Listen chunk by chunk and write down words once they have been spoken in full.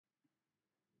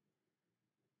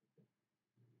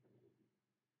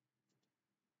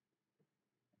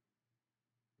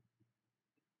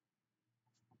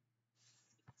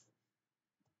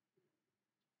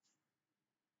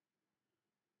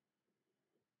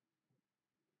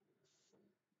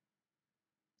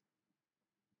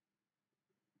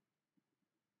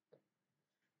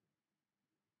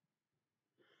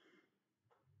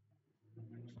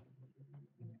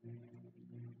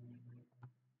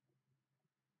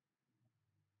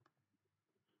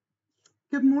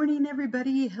Good morning,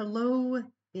 everybody. Hello.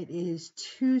 It is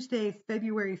Tuesday,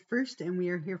 February 1st, and we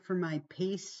are here for my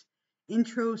PACE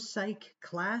Intro Psych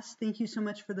class. Thank you so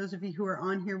much for those of you who are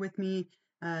on here with me.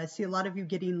 I see a lot of you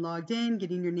getting logged in,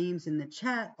 getting your names in the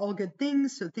chat, all good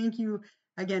things. So thank you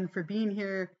again for being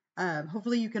here.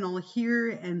 Hopefully you can all hear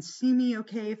and see me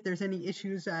okay. If there's any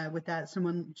issues with that,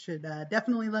 someone should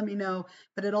definitely let me know,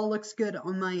 but it all looks good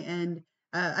on my end.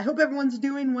 I hope everyone's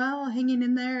doing well, hanging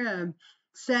in there.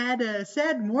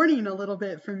 Sad morning a little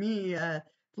bit for me. A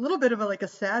little bit of a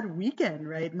sad weekend,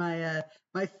 right?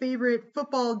 My favorite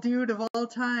football dude of all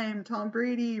time, Tom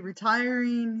Brady,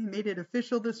 retiring. He made it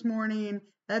official this morning.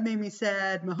 That made me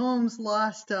sad. Mahomes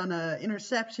lost on a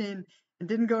interception and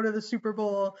didn't go to the Super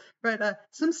Bowl. Right?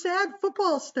 Some sad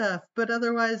football stuff, but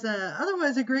otherwise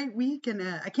a great week. And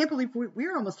I can't believe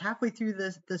we're almost halfway through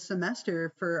the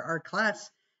semester for our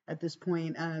class at this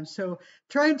point. So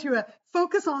trying to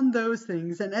focus on those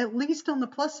things, and at least on the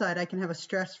plus side, I can have a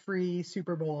stress-free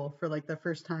Super Bowl for like the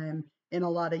first time in a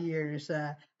lot of years.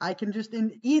 I can just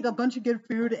eat a bunch of good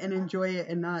food and enjoy it,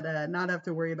 and not have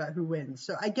to worry about who wins.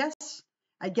 So I guess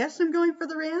I'm going for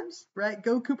the Rams, right?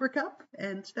 Go Cooper Kupp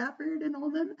and Stafford and all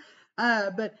of them.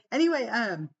 But anyway,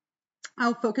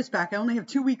 I'll focus back. I only have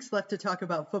 2 weeks left to talk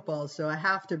about football, so I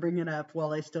have to bring it up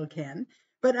while I still can.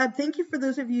 But thank you for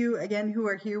those of you, again, who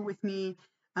are here with me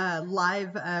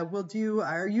live. We'll do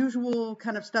our usual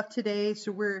kind of stuff today.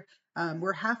 So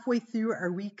we're halfway through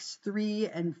our weeks 3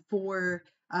 and 4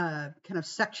 kind of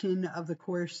section of the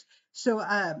course. So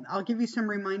I'll give you some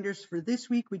reminders for this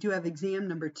week. We do have exam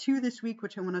number 2 this week,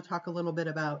 which I want to talk a little bit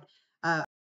about. I'll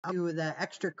do the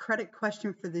extra credit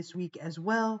question for this week as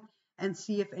well, and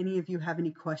see if any of you have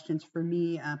any questions for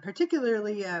me.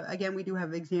 Particularly, again, we do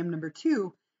have exam number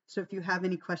 2. So if you have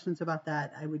any questions about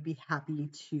that, I would be happy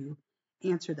to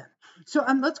answer them. So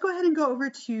let's go ahead and go over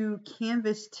to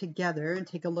Canvas together and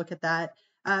take a look at that.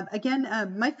 Again,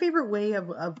 my favorite way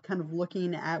of kind of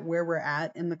looking at where we're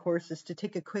at in the course is to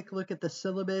take a quick look at the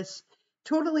syllabus.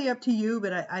 Totally up to you,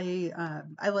 but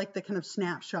I like the kind of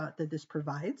snapshot that this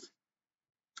provides.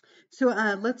 So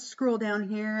let's scroll down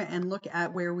here and look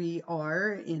at where we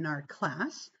are in our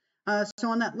class. So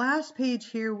on that last page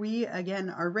here, we again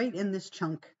are right in this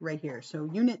chunk right here. So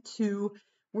unit 2,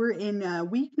 we're in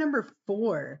week number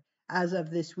 4 as of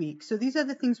this week. So these are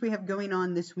the things we have going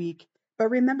on this week.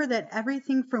 But remember that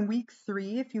everything from week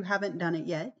 3, if you haven't done it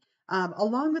yet,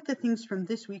 along with the things from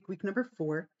this week, week number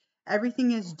 4,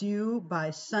 everything is due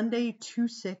by Sunday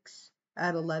 2/6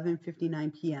 at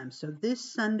 11:59 p.m. So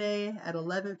this Sunday at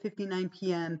 11:59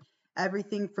 p.m.,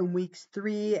 everything from weeks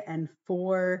 3 and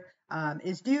 4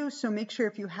 is due. So make sure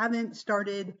if you haven't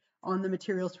started on the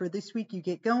materials for this week, you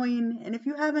get going. And if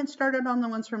you haven't started on the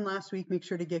ones from last week, make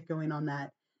sure to get going on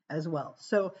that as well.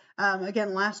 So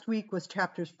again, last week was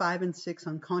chapters 5 and 6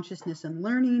 on consciousness and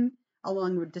learning,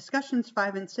 along with discussions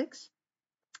 5 and 6.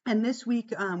 And this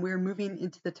week, we're moving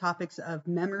into the topics of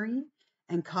memory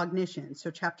and cognition.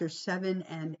 So chapters 7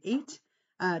 and 8,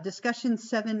 discussion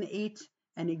 7, 8,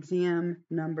 and exam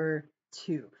number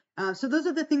 2. So those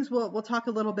are the things we'll talk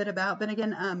a little bit about. But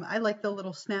again, I like the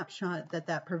little snapshot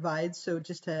that provides. So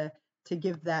just to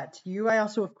give that to you. I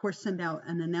also, of course, send out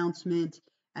an announcement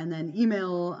and then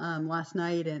email last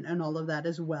night and all of that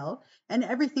as well. And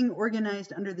everything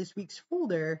organized under this week's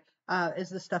folder is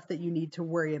the stuff that you need to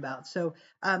worry about. So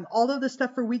all of the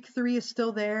stuff for week 3 is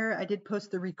still there. I did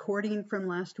post the recording from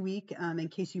last week in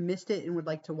case you missed it and would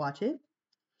like to watch it.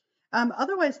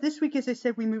 Otherwise, this week, as I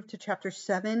said, we moved to chapter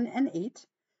 7 and 8.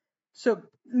 So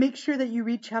make sure that you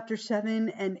read chapter 7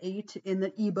 and 8 in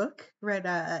the ebook, right?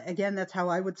 Again, that's how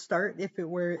I would start if it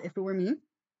were me,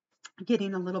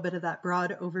 getting a little bit of that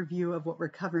broad overview of what we're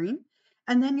covering.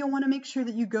 And then you'll want to make sure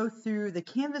that you go through the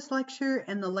Canvas lecture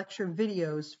and the lecture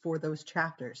videos for those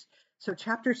chapters. So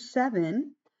chapter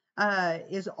 7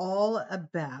 is all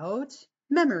about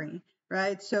memory,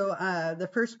 right? So the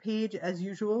first page, as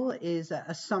usual, is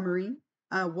a summary.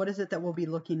 What is it that we'll be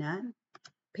looking at?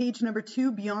 Page number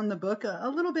 2, beyond the book, a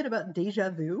little bit about deja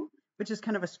vu, which is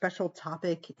kind of a special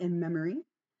topic in memory.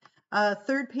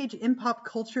 Third page, in pop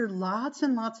culture, lots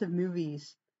and lots of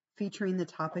movies featuring the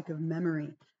topic of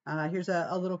memory. Here's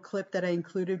a little clip that I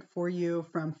included for you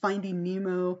from Finding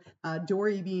Nemo,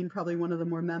 Dory being probably one of the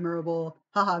more memorable,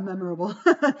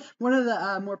 one of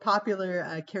the more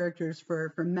popular characters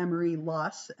for memory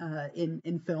loss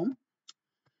in film.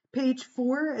 Page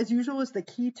 4, as usual, is the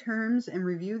key terms and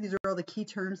review. These are all the key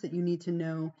terms that you need to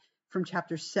know from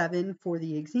chapter 7 for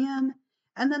the exam.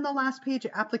 And then the last page,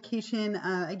 application,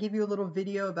 I gave you a little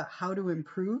video about how to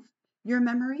improve your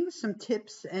memory, some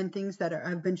tips and things that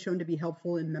have been shown to be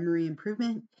helpful in memory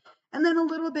improvement, and then a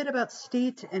little bit about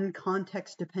state and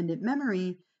context dependent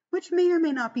memory, which may or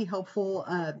may not be helpful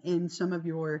in some of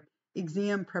your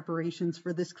exam preparations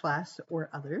for this class or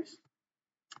others.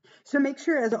 So make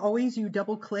sure, as always, you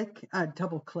click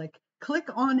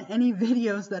on any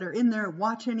videos that are in there,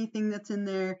 watch anything that's in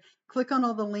there, click on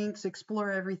all the links,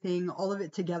 explore everything. All of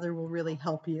it together will really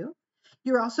help you.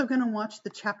 You're also going to watch the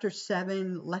Chapter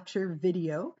 7 lecture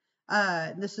video.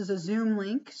 This is a Zoom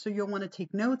link, so you'll want to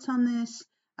take notes on this.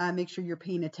 Make sure you're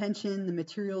paying attention. The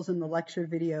materials in the lecture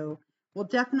video will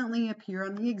definitely appear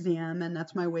on the exam, and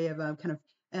that's my way of kind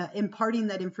of imparting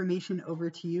that information over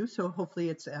to you. So hopefully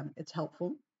it's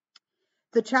helpful.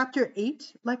 The Chapter 8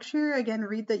 lecture, again,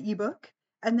 read the ebook,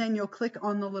 and then you'll click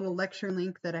on the little lecture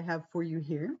link that I have for you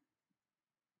here.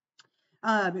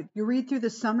 You read through the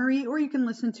summary, or you can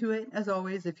listen to it, as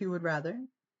always, if you would rather.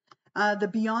 The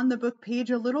Beyond the Book page,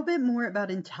 a little bit more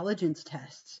about intelligence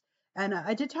tests. And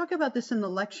I did talk about this in the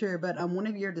lecture, but one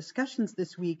of your discussions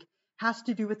this week has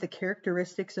to do with the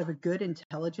characteristics of a good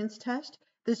intelligence test.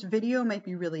 This video might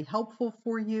be really helpful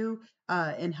for you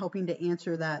in helping to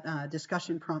answer that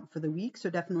discussion prompt for the week, so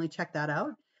definitely check that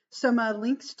out. Some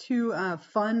links to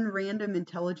fun random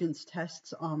intelligence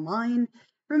tests online.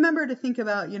 Remember to think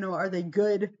about, are they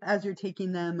good as you're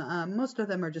taking them? Most of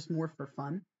them are just more for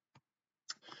fun.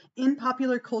 In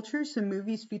popular culture, some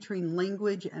movies featuring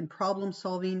language and problem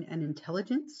solving and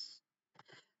intelligence.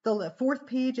 The fourth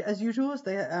page, as usual,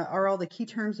 are all the key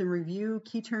terms in review,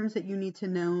 key terms that you need to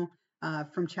know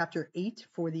from Chapter 8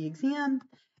 for the exam.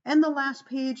 And the last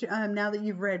page, now that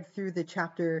you've read through the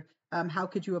chapter, how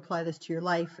could you apply this to your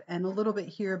life? And a little bit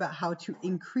here about how to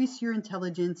increase your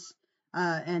intelligence.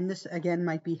 And this, again,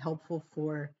 might be helpful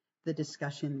for the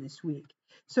discussion this week.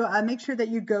 So make sure that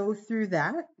you go through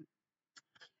that.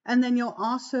 And then you'll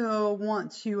also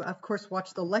want to, of course,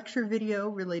 watch the lecture video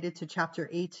related to Chapter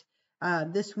 8.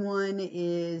 This one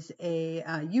is a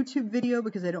YouTube video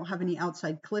because I don't have any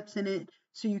outside clips in it,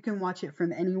 so you can watch it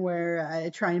from anywhere. I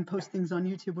try and post things on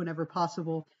YouTube whenever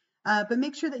possible. But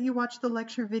make sure that you watch the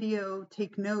lecture video,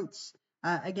 take notes.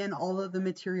 Again, all of the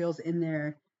materials in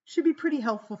there should be pretty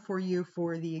helpful for you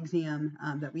for the exam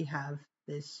that we have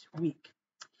this week.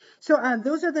 So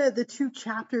those are the two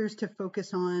chapters to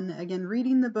focus on. Again,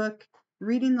 reading the book,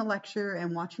 reading the lecture,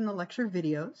 and watching the lecture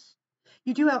videos.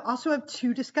 You do also have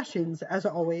two discussions, as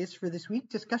always, for this week.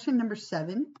 Discussion number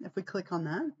 7, if we click on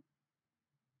that.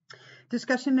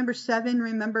 Discussion number 7,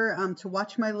 remember to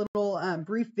watch my little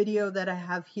brief video that I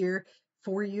have here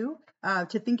for you.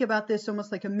 To think about this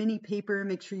almost like a mini paper,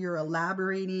 make sure you're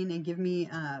elaborating and give me,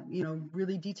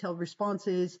 really detailed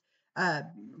responses.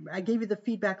 I gave you the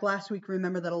feedback last week.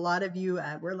 Remember that a lot of you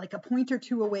were like a point or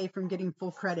two away from getting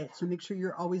full credit. So make sure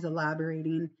you're always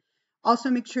elaborating.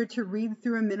 Also, make sure to read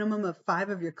through a minimum of 5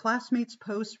 of your classmates'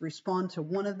 posts, respond to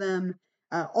one of them.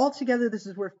 Altogether, this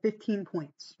is worth 15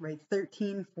 points, right?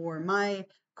 13 for my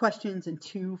questions and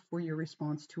 2 for your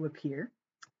response to a peer.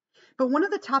 But one of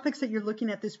the topics that you're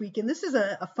looking at this week, and this is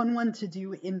a fun one to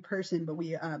do in person, but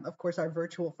we, of course, are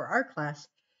virtual for our class.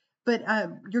 But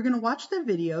you're going to watch the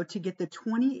video to get the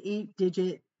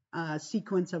 28-digit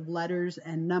sequence of letters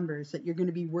and numbers that you're going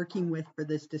to be working with for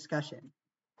this discussion.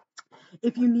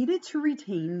 If you needed to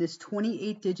retain this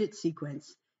 28-digit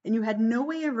sequence and you had no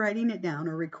way of writing it down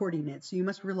or recording it, so you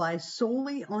must rely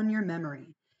solely on your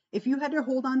memory. If you had to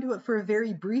hold on to it for a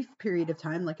very brief period of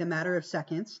time, like a matter of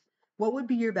seconds, what would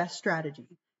be your best strategy?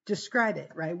 Describe it,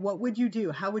 right? What would you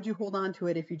do? How would you hold on to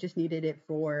it if you just needed it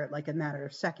for like a matter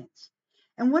of seconds?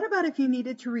 And what about if you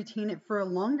needed to retain it for a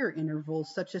longer interval,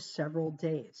 such as several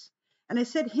days? And I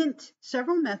said, hint,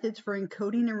 several methods for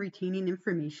encoding and retaining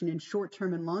information in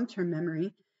short-term and long-term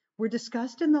memory were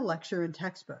discussed in the lecture and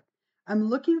textbook. I'm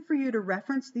looking for you to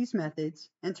reference these methods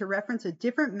and to reference a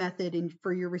different method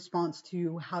for your response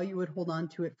to how you would hold on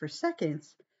to it for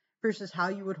seconds versus how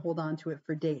you would hold on to it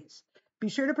for days. Be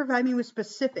sure to provide me with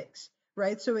specifics,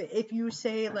 right? So if you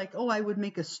say like, oh, I would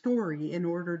make a story in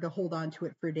order to hold on to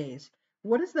it for days.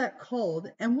 What is that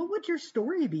called? And what would your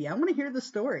story be? I want to hear the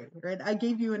story, right? I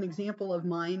gave you an example of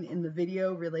mine in the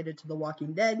video related to The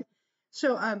Walking Dead.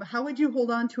 So how would you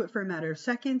hold on to it for a matter of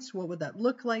seconds? What would that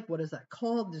look like? What is that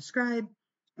called? Describe.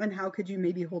 And how could you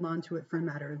maybe hold on to it for a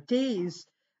matter of days?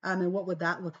 And what would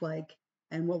that look like?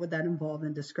 And what would that involve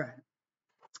and describe?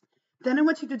 Then I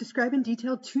want you to describe in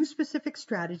detail 2 specific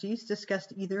strategies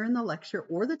discussed either in the lecture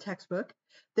or the textbook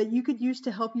that you could use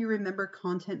to help you remember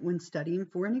content when studying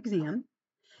for an exam.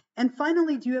 And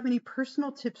finally, do you have any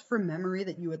personal tips for memory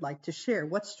that you would like to share?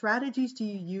 What strategies do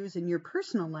you use in your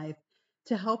personal life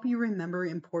to help you remember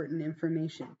important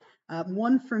information.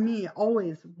 One for me,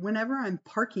 always, whenever I'm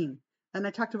parking, and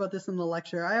I talked about this in the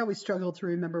lecture, I always struggle to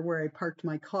remember where I parked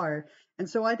my car. And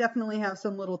so I definitely have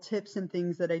some little tips and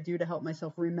things that I do to help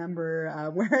myself remember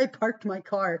where I parked my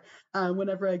car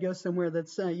whenever I go somewhere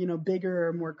that's, bigger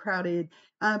or more crowded.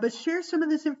 But share some of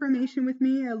this information with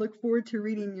me. I look forward to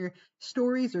reading your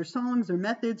stories or songs or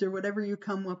methods or whatever you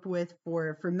come up with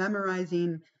for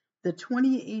memorizing the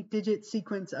 28-digit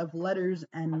sequence of letters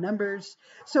and numbers.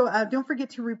 So don't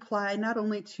forget to reply not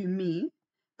only to me,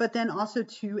 but then also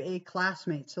to a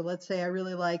classmate. So let's say I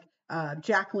really like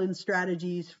Jacqueline's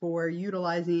strategies for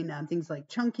utilizing things like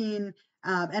chunking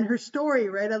and her story,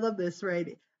 right? I love this,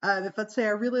 right? If let's say I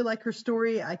really like her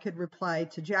story, I could reply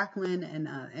to Jacqueline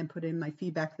and put in my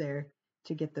feedback there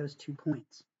to get those 2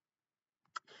 points.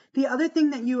 The other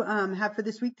thing that you have for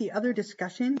this week, the other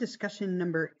discussion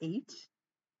number 8.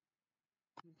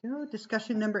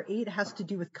 Discussion number 8 has to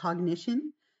do with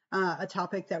cognition, a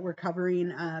topic that we're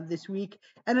covering this week.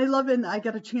 And I love it. I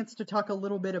got a chance to talk a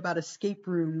little bit about escape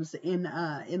rooms in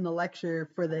the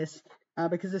lecture for this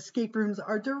because escape rooms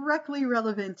are directly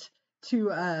relevant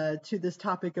to this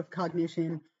topic of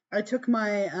cognition. I took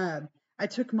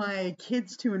my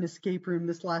kids to an escape room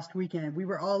this last weekend. We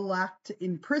were all locked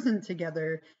in prison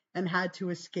together and had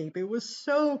to escape. It was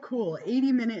so cool.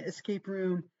 80-minute escape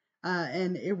room.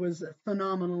 And it was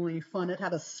phenomenally fun. It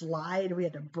had a slide. We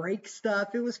had to break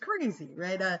stuff. It was crazy,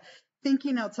 right?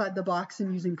 Thinking outside the box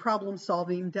and using problem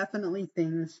solving, definitely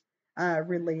things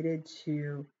related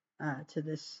to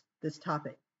this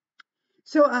topic.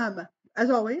 So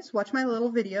as always, watch my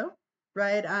little video,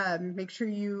 right? Make sure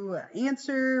you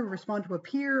answer, respond to a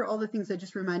peer, all the things I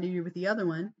just reminded you with the other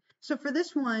one. So for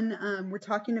this one, we're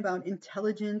talking about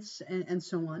intelligence and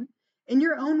so on. In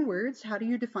your own words, how do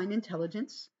you define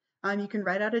intelligence? You can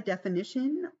write out a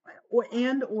definition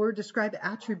or describe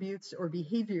attributes or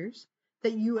behaviors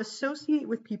that you associate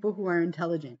with people who are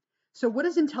intelligent. So what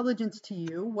is intelligence to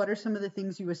you? What are some of the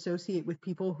things you associate with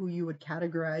people who you would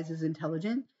categorize as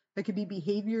intelligent? That could be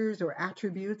behaviors or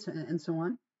attributes and so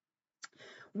on.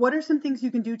 What are some things you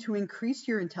can do to increase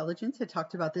your intelligence? I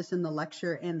talked about this in the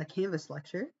lecture and the Canvas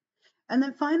lecture. And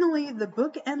then finally, the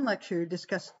book and lecture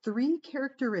discuss 3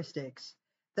 characteristics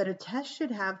that a test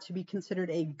should have to be considered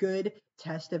a good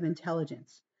test of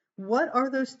intelligence. What are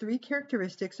those 3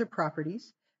 characteristics or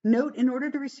properties? Note, in order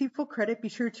to receive full credit, be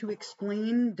sure to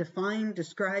explain, define,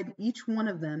 describe each one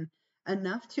of them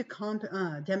enough to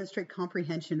demonstrate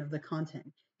comprehension of the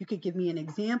content. You could give me an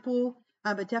example,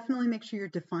 but definitely make sure you're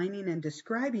defining and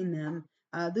describing them.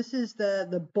 This is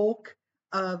the bulk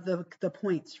of the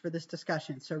points for this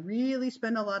discussion. So really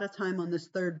spend a lot of time on this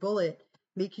 3rd bullet,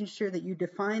 making sure that you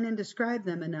define and describe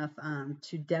them enough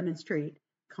to demonstrate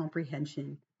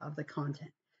comprehension of the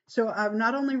content. So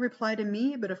not only reply to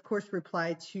me, but of course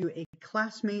reply to a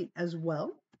classmate as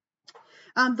well.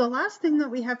 The last thing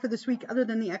that we have for this week, other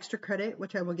than the extra credit,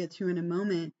 which I will get to in a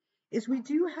moment, is we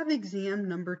do have exam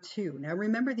number 2. Now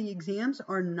remember, the exams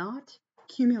are not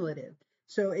cumulative.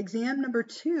 So exam number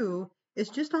 2 is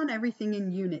just on everything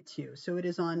in Unit 2. So it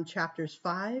is on chapters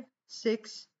 5,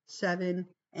 6, 7,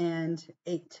 and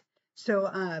 8.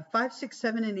 So 5, 6,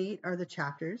 7, and 8 are the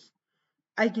chapters.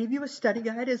 I gave you a study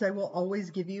guide, as I will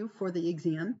always give you for the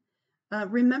exam.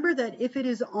 Remember that if it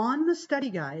is on the study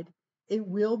guide, it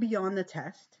will be on the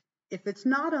test. If it's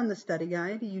not on the study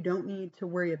guide, you don't need to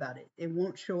worry about it. It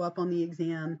won't show up on the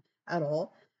exam at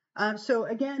all. So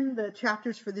again, the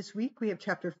chapters for this week, we have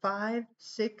chapter 5,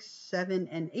 6, 7,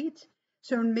 and 8.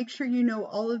 So make sure you know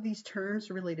all of these terms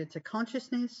related to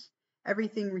consciousness,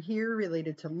 everything here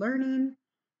related to learning,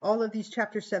 all of these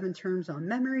chapter 7 terms on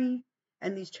memory,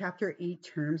 and these chapter 8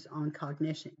 terms on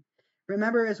cognition.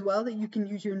 Remember as well that you can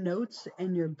use your notes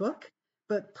and your book,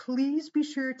 but please be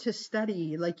sure to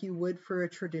study like you would for a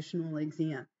traditional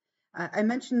exam. I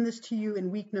mentioned this to you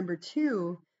in week number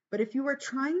 2, but if you are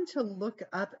trying to look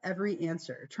up every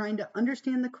answer, trying to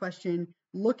understand the question,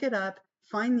 look it up,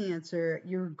 find the answer,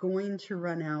 you're going to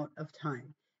run out of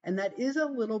time. And that is a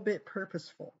little bit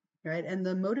purposeful, right? And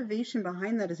the motivation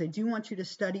behind that is I do want you to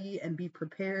study and be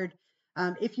prepared.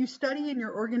 If you study and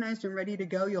you're organized and ready to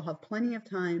go, you'll have plenty of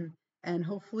time, and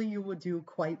hopefully you will do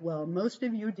quite well. Most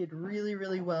of you did really,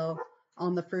 really well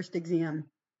on the first exam.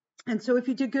 And so if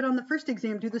you did good on the first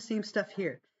exam, do the same stuff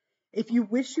here. If you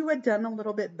wish you had done a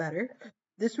little bit better,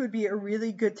 this would be a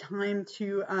really good time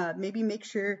to maybe make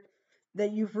sure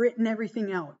that you've written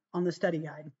everything out on the study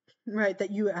guide, right?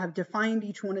 That you have defined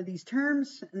each one of these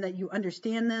terms and that you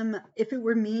understand them. If it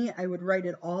were me, I would write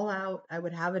it all out. I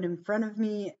would have it in front of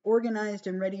me, organized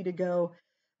and ready to go.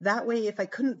 That way, if I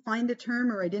couldn't find a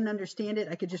term or I didn't understand it,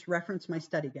 I could just reference my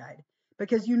study guide.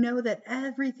 because you know that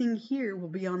everything here will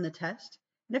be on the test.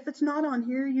 And if it's not on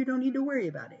here, you don't need to worry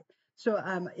about it. So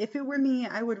if it were me,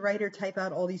 I would write or type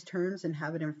out all these terms and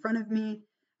have it in front of me,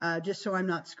 just so I'm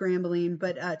not scrambling.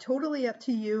 But totally up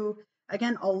to you.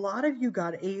 Again, a lot of you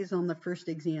got A's on the first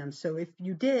exam. So if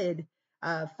you did,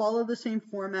 follow the same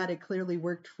format. It clearly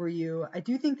worked for you. I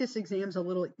do think this exam's a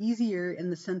little easier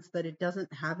in the sense that it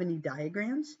doesn't have any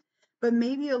diagrams, but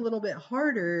maybe a little bit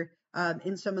harder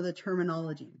in some of the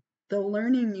terminology. The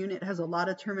learning unit has a lot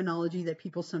of terminology that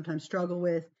people sometimes struggle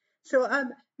with. So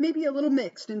maybe a little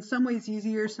mixed, in some ways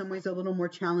easier, some ways a little more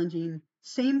challenging.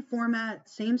 Same format,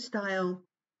 same style.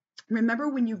 Remember,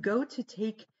 when you go to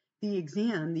take the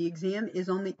exam is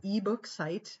on the ebook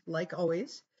site, like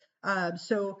always.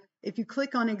 So if you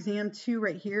click on exam 2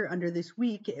 right here under this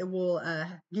week, it will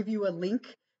give you a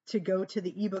link to go to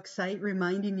the ebook site,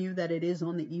 reminding you that it is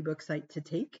on the ebook site to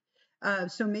take.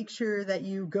 So make sure that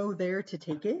you go there to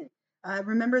take it.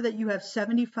 Remember that you have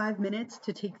 75 minutes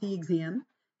to take the exam.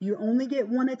 You only get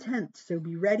one attempt, so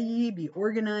be ready, be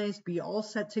organized, be all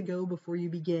set to go before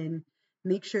you begin.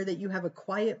 Make sure that you have a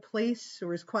quiet place,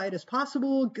 or as quiet as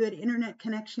possible, good internet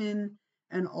connection,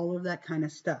 and all of that kind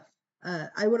of stuff.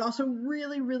 I would also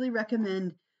really, really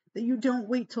recommend that you don't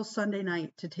wait till Sunday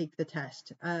night to take the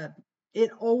test.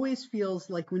 It always feels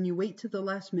like when you wait to the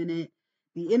last minute,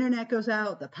 the internet goes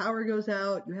out, the power goes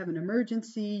out, you have an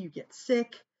emergency, you get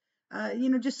sick.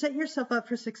 Just set yourself up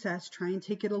for success. Try and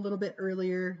take it a little bit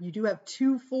earlier. You do have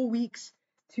 2 full weeks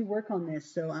to work on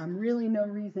this, so really no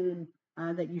reason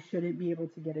that you shouldn't be able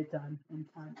to get it done in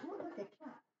time. Oh, look,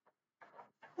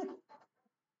 a cat.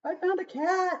 I found a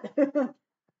cat.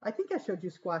 I think I showed you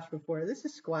Squash before. This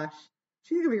is Squash.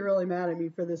 She's going to be really mad at me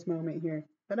for this moment here,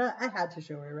 but I had to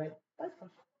show her, right? That's fine.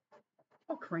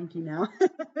 Oh, cranky now.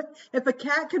 If a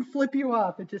cat could flip you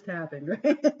off, it just happened,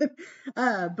 right?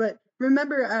 But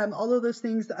remember, all of those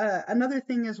things. Another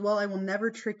thing as well, I will never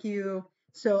trick you.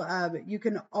 So you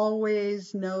can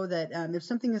always know that if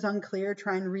something is unclear,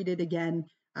 try and read it again.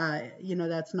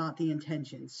 That's not the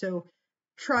intention. So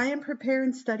try and prepare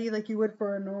and study like you would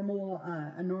for a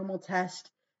normal test.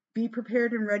 Be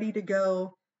prepared and ready to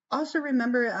go. Also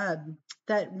remember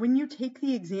that when you take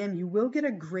the exam, you will get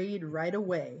a grade right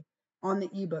away on the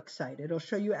ebook site. It'll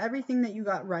show you everything that you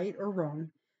got right or wrong,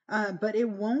 but it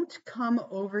won't come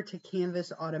over to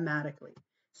Canvas automatically.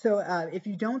 So if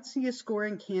you don't see a score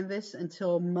in Canvas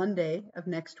until Monday of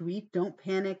next week, don't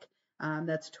panic.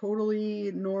 That's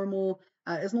totally normal.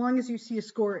 As long as you see a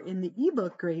score in the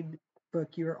ebook grade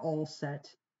book, you're all set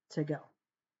to go.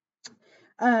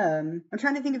 I'm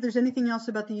trying to think if there's anything else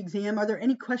about the exam. Are there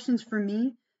any questions for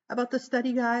me about the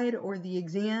study guide or the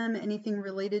exam? Anything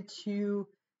related to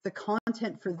the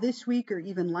content for this week or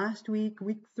even last week,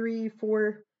 week 3,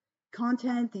 4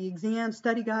 content, the exam,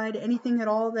 study guide, anything at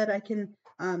all that I can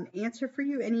answer for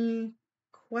you? Any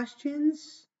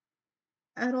questions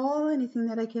at all? Anything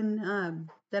that I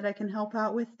can help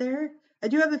out with there? I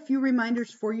do have a few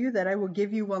reminders for you that I will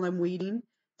give you while I'm waiting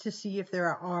to see if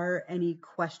there are any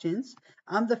questions.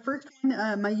 The first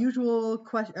one, my usual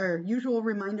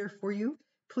reminder for you,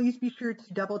 please be sure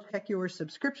to double check your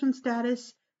subscription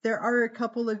status. There are a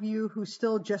couple of you who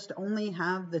still just only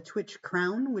have the Twitch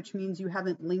crown, which means you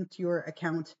haven't linked your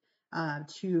account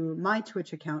to my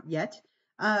Twitch account yet.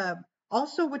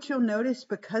 Also, what you'll notice,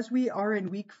 because we are in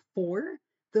week 4,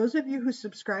 those of you who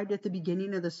subscribed at the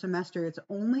beginning of the semester, it's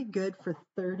only good for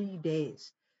 30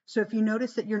 days. So if you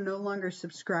notice that you're no longer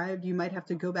subscribed, you might have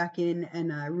to go back in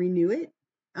and renew it.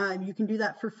 You can do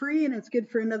that for free, and it's good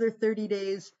for another 30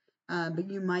 days. But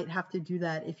you might have to do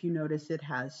that if you notice it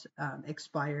has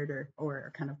expired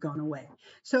or kind of gone away.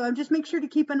 So just make sure to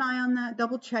keep an eye on that.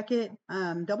 Double check it.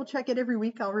 Double check it every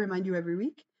week. I'll remind you every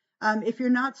week. If you're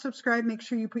not subscribed, make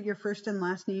sure you put your first and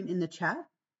last name in the chat.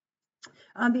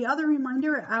 The other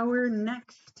reminder, our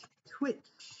next Twitch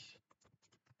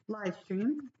live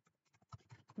stream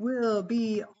will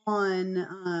be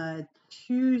on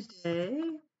Tuesday,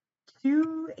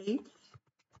 2/8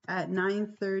 at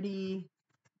 9:30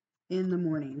 in the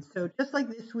morning. So just like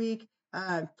this week,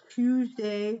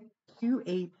 Tuesday,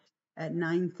 2/8 at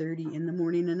 9:30 in the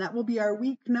morning. And that will be our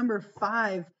week number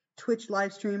 5 Twitch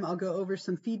live stream. I'll go over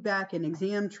some feedback and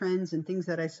exam trends and things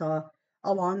that I saw,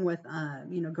 along with,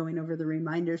 going over the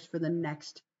reminders for the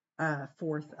next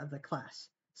 4th of the class.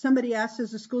 Somebody asked,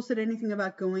 has the school said anything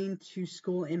about going to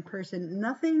school in person?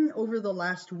 Nothing over the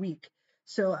last week.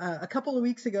 So a couple of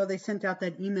weeks ago, they sent out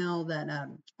that email that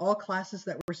all classes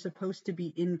that were supposed to be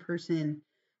in person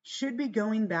should be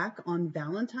going back on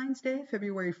Valentine's Day,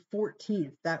 February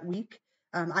 14th, that week.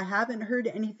 I haven't heard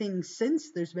anything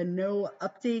since. There's been no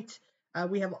update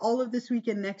We have all of this week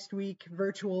and next week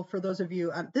virtual for those of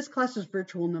you. This class is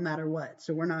virtual no matter what,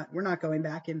 so we're not going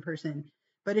back in person.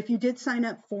 But if you did sign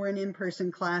up for an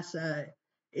in-person class,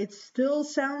 it still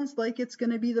sounds like it's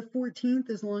going to be the 14th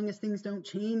as long as things don't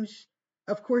change.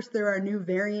 Of course, there are new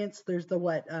variants. There's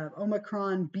the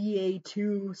Omicron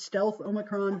BA2 stealth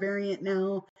Omicron variant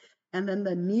now, and then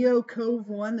the NeoCov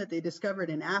one that they discovered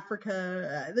in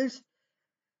Africa. There's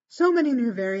so many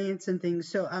new variants and things.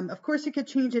 So, of course, it could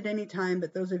change at any time.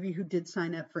 But those of you who did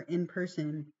sign up for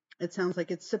in-person, it sounds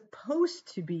like it's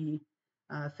supposed to be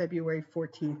February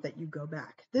 14th that you go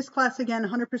back. This class, again,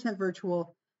 100%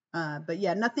 virtual. But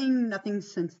yeah, nothing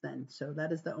since then. So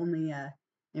that is the only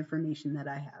information that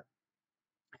I have.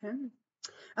 Okay.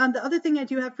 The other thing I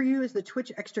do have for you is the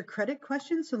Twitch extra credit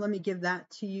question. So let me give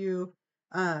that to you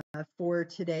for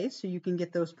today so you can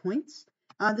get those points.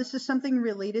 This is something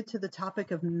related to the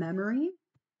topic of memory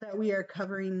that we are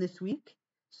covering this week.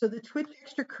 So the Twitch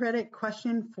extra credit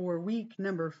question for week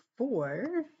number 4,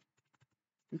 let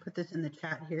me put this in the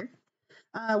chat here.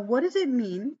 What does it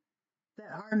mean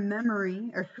that our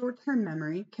memory, our short-term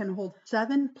memory, can hold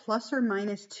 7 plus or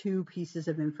minus 2 pieces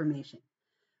of information?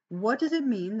 What does it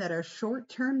mean that our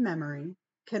short-term memory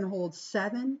can hold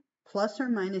 7 plus or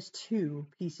minus 2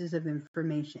 pieces of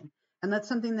information? And that's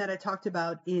something that I talked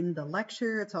about in the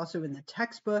lecture. It's also in the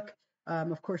textbook.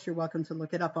 Of course, you're welcome to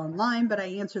look it up online, but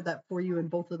I answered that for you in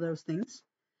both of those things.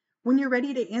 When you're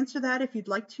ready to answer that, if you'd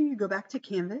like to, you go back to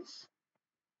Canvas.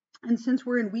 And since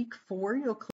we're in week 4,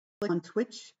 you'll click on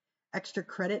Twitch extra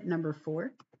credit number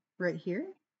 4 right here.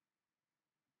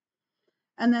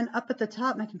 And then up at the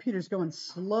top, my computer's going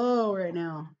slow right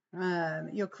now.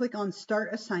 You'll click on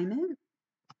Start Assignment.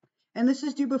 And this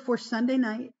is due before Sunday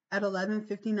night at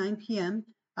 11:59 p.m.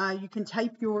 You can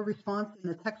type your response in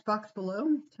the text box below.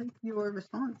 Type your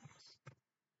response.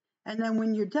 And then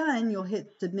when you're done, you'll hit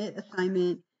Submit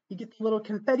Assignment. You get the little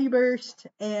confetti burst,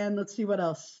 and let's see what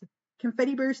else.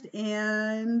 Confetti burst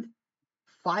and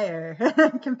fire.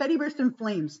 Confetti burst and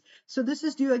flames. So this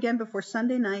is due again before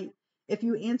Sunday night. If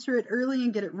you answer it early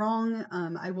and get it wrong,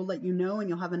 I will let you know, and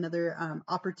you'll have another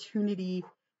opportunity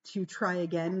to try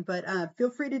again. But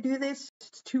feel free to do this.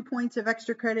 It's 2 points of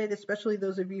extra credit, especially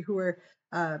those of you who are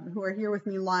here with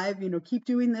me live. You know, keep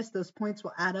doing this. Those points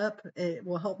will add up. It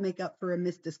will help make up for a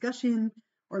missed discussion,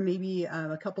 or maybe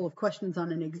a couple of questions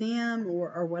on an exam,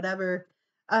 or whatever.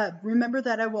 Remember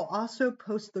that I will also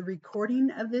post the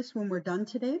recording of this when we're done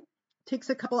today. It takes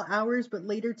a couple of hours, but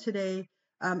later today,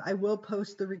 I will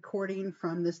post the recording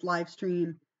from this live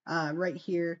stream right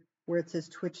here where it says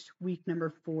Twitch week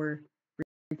number 4.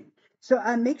 So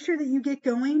make sure that you get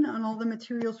going on all the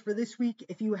materials for this week.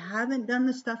 If you haven't done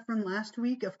the stuff from last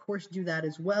week, of course, do that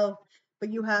as well. But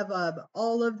you have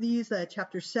all of these,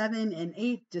 chapter 7 and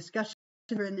 8, discussion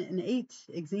and 8,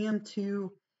 exam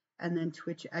 2, and then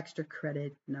Twitch extra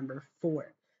credit number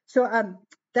 4. So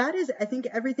that is, I think,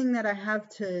 everything that I have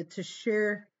to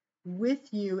share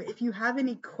with you. If you have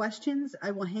any questions,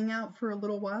 I will hang out for a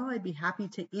little while. I'd be happy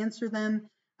to answer them.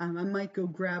 I might go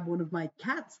grab one of my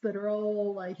cats that are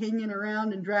all like hanging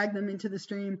around and drag them into the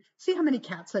stream. See how many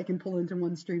cats I can pull into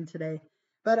one stream today.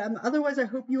 But otherwise, I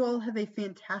hope you all have a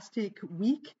fantastic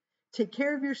week. Take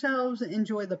care of yourselves.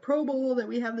 Enjoy the Pro Bowl that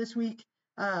we have this week.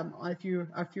 If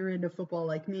you're into football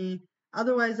like me.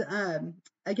 Otherwise,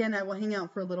 again, I will hang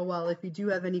out for a little while if you do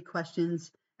have any questions.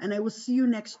 And I will see you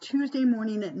next Tuesday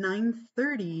morning at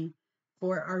 9:30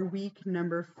 for our week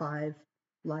number 5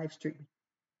 live stream.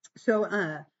 So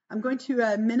I'm going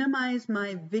to minimize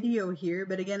my video here,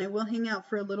 but again, I will hang out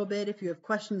for a little bit. If you have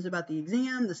questions about the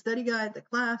exam, the study guide, the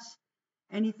class,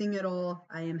 anything at all,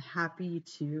 I am happy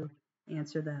to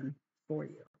answer them for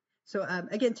you. So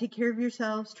again, take care of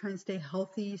yourselves, try and stay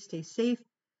healthy, stay safe,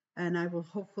 and I will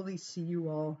hopefully see you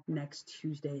all next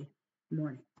Tuesday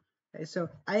morning. Okay, so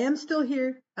I am still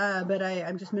here, but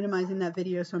I'm just minimizing that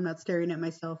video so I'm not staring at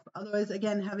myself. Otherwise,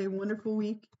 again, have a wonderful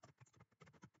week.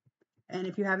 And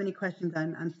if you have any questions,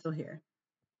 I'm still here.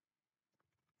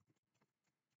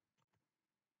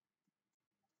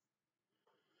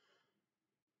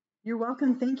 You're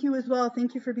welcome. Thank you as well.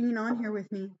 Thank you for being on here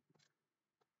with me.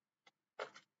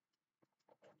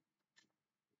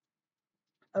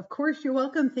 Of course, you're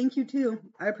welcome. Thank you too.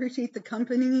 I appreciate the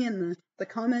company and the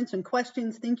comments and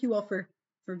questions. Thank you all for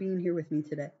being here with me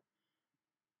today.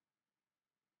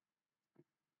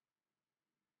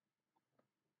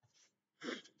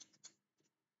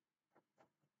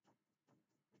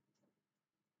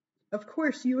 Of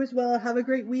course, you as well. Have a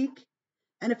great week.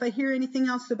 And if I hear anything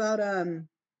else about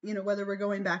whether we're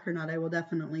going back or not, I will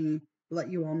definitely let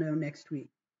you all know next week.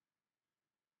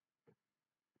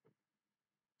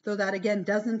 So that, again,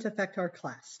 doesn't affect our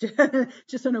class,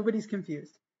 just so nobody's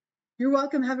confused. You're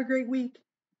welcome. Have a great week.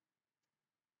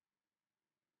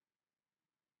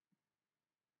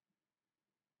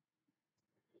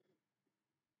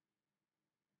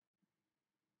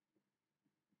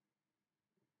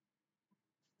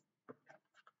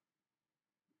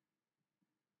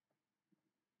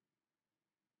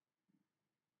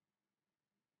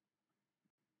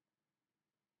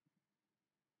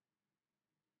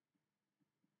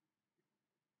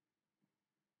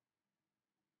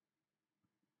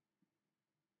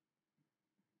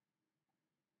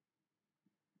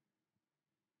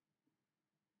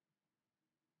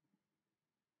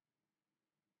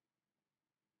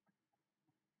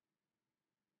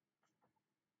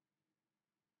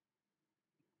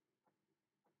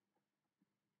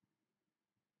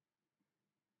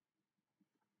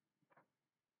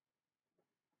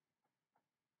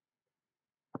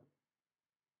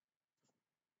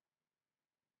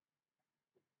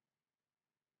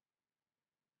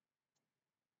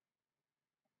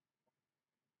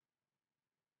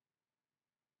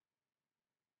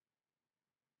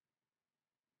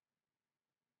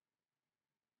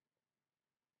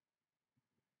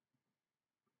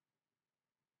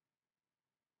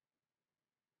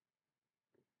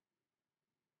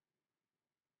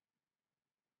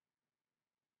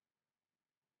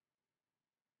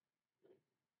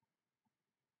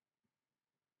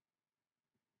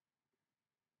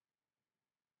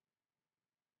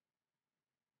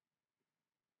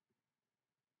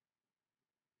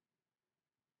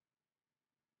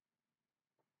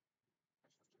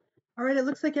 All right, it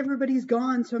looks like everybody's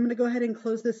gone, so I'm going to go ahead and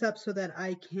close this up so that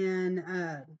I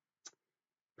can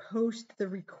post the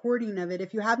recording of it.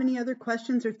 If you have any other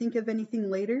questions or think of anything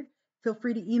later, feel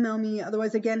free to email me.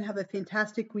 Otherwise, again, have a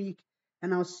fantastic week,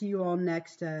 and I'll see you all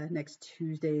next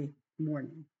Tuesday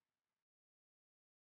morning.